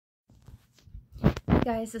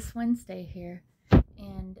Guys, it's Wednesday here,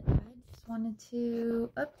 and I just wanted to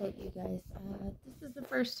update you guys. This is the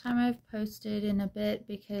first time I've posted in a bit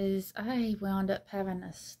because I wound up having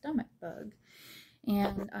a stomach bug,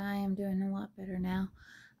 and I am doing a lot better now.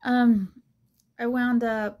 I wound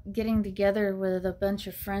up getting together with a bunch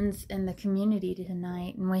of friends in the community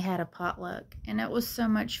tonight, and we had a potluck, and it was so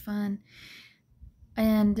much fun.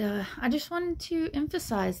 And I just wanted to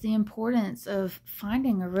emphasize the importance of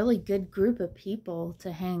finding a really good group of people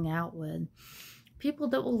to hang out with. People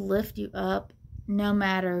that will lift you up no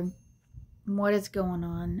matter what is going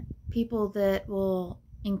on. People that will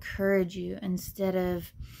encourage you instead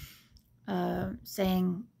of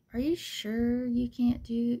saying, "Are you sure you can't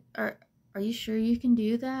do, or are you sure you can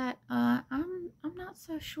do that? I'm not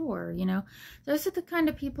so sure." You know, those are the kind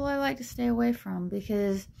of people I like to stay away from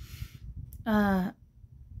because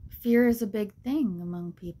fear is a big thing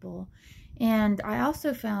among people. And I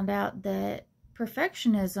also found out that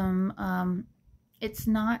perfectionism, it's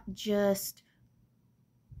not just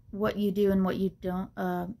what you do and what you don't,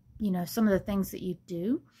 some of the things that you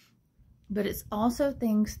do, but it's also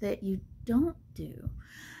things that you don't do.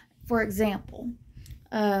 For example,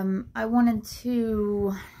 I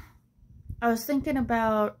was thinking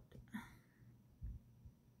about,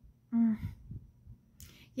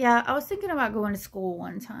 I was thinking about going to school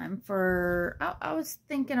one time I was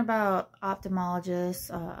thinking about ophthalmologist,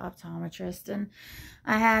 optometrist, and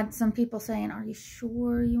I had some people saying, "Are you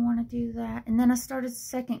sure you want to do that?" And then I started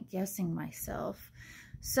second guessing myself.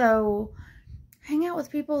 So hang out with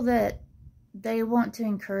people that they want to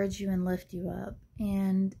encourage you and lift you up,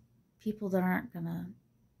 and people that aren't gonna,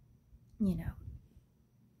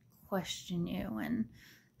 question you and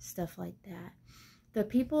stuff like that. The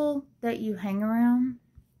people that you hang around,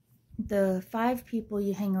 the 5 people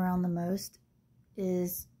you hang around the most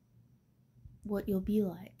is what you'll be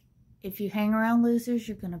like. If you hang around losers,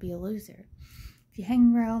 you're going to be a loser. If you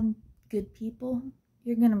hang around good people,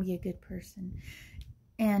 you're going to be a good person.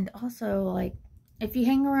 And also, like, if you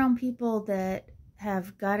hang around people that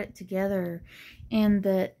have got it together and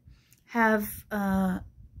that have a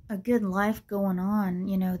good life going on,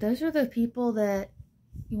 those are the people that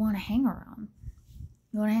you want to hang around.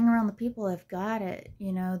 You want to hang around the people that have got it,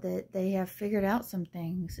 that they have figured out some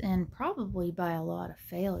things, and probably by a lot of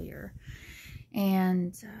failure.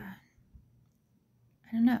 And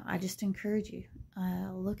I don't know, I just encourage you.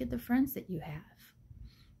 Look at the friends that you have.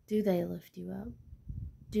 Do they lift you up?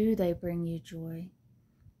 Do they bring you joy?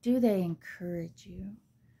 Do they encourage you?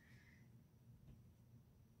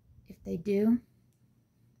 If they do,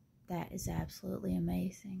 that is absolutely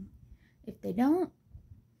amazing. If they don't,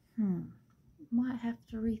 might have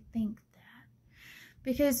to rethink that.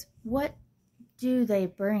 Because what do they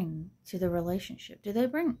bring to the relationship? Do they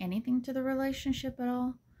bring anything to the relationship at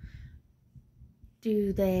all?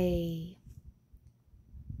 Do they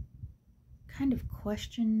kind of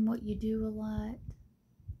question what you do a lot?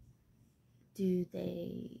 Do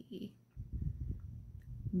they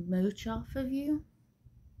mooch off of you?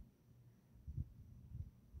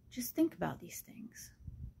 Just think about these things.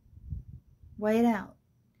 Weigh it out.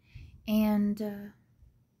 And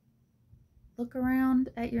look around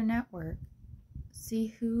at your network. See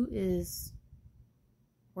who is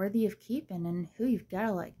worthy of keeping and who you've got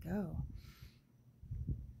to let go.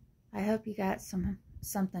 I hope you got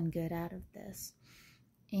something good out of this.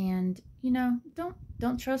 And,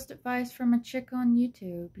 don't trust advice from a chick on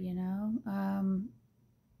YouTube,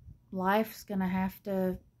 Life's going to have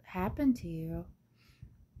to happen to you.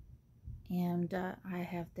 And I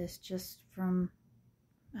have this just from,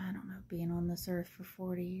 I don't know, being on this earth for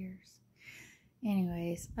 40 years.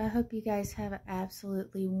 Anyways, I hope you guys have an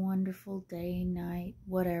absolutely wonderful day, night,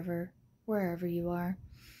 whatever, wherever you are.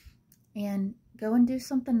 And go and do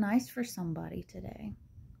something nice for somebody today.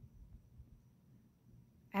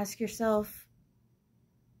 Ask yourself,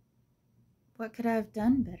 what could I have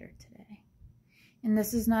done better today? And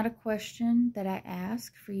this is not a question that I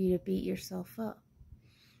ask for you to beat yourself up.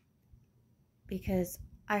 Because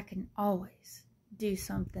I can always do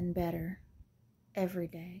something better every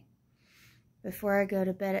day. Before I go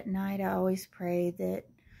to bed at night, I always pray that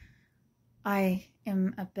I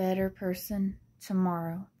am a better person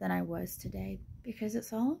tomorrow than I was today, because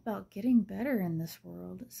it's all about getting better in this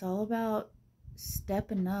world. It's all about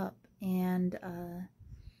stepping up and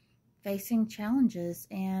facing challenges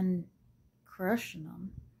and crushing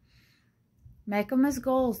them. Make them as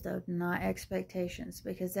goals, though, not expectations,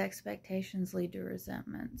 because expectations lead to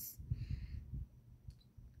resentments.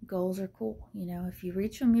 Goals are cool. If you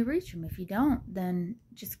reach them, you reach them. If you don't, then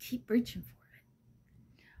just keep reaching for it.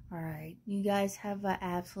 All right. You guys have an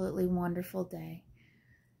absolutely wonderful day.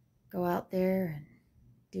 Go out there and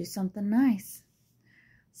do something nice.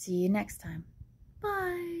 See you next time.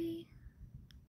 Bye.